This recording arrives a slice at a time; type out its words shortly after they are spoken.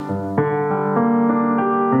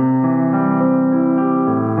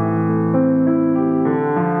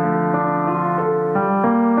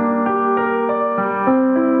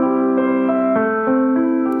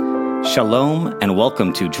Shalom, and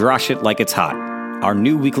welcome to Drash It Like It's Hot, our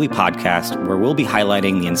new weekly podcast where we'll be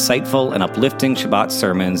highlighting the insightful and uplifting Shabbat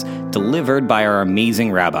sermons delivered by our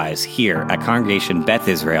amazing rabbis here at Congregation Beth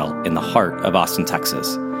Israel in the heart of Austin,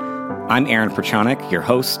 Texas. I'm Aaron Perchonik, your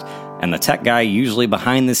host, and the tech guy usually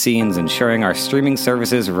behind the scenes ensuring our streaming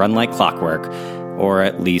services run like clockwork, or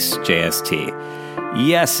at least JST.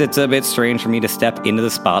 Yes, it's a bit strange for me to step into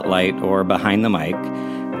the spotlight or behind the mic.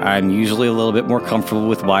 I'm usually a little bit more comfortable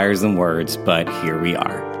with wires than words, but here we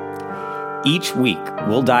are. Each week,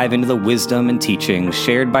 we'll dive into the wisdom and teaching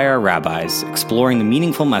shared by our rabbis, exploring the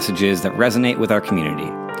meaningful messages that resonate with our community.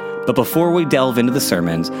 But before we delve into the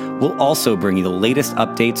sermons, we'll also bring you the latest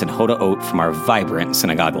updates and hodaot from our vibrant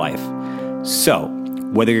synagogue life. So,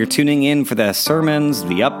 whether you're tuning in for the sermons,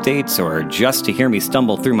 the updates, or just to hear me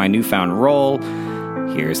stumble through my newfound role,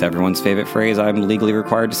 here's everyone's favorite phrase I'm legally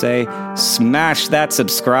required to say: smash that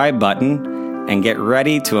subscribe button and get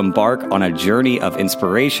ready to embark on a journey of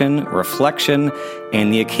inspiration, reflection,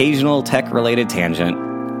 and the occasional tech-related tangent.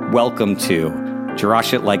 Welcome to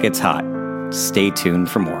Drash It Like It's Hot. Stay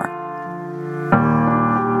tuned for more.